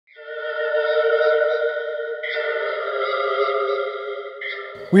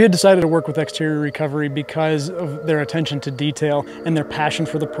We had decided to work with Exterior Recovery because of their attention to detail and their passion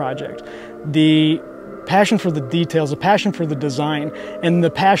for the project. The passion for the details, the passion for the design, and the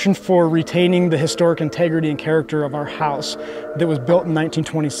passion for retaining the historic integrity and character of our house that was built in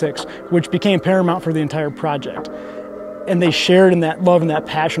 1926, which became paramount for the entire project. And they shared in that love and that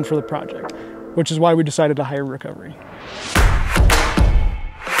passion for the project, which is why we decided to hire Recovery.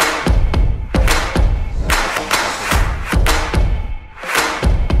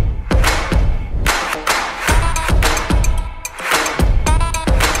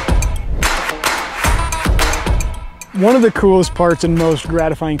 One of the coolest parts and most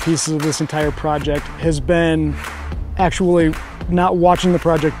gratifying pieces of this entire project has been actually not watching the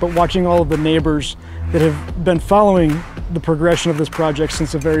project, but watching all of the neighbors that have been following the progression of this project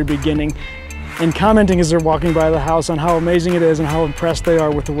since the very beginning and commenting as they're walking by the house on how amazing it is and how impressed they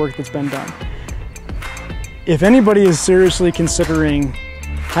are with the work that's been done. If anybody is seriously considering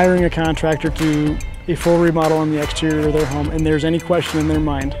hiring a contractor to a full remodel on the exterior of their home and there's any question in their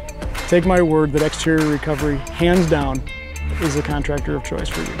mind, take my word that Exterior Recovery, hands down, is the contractor of choice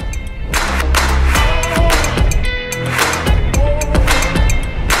for you.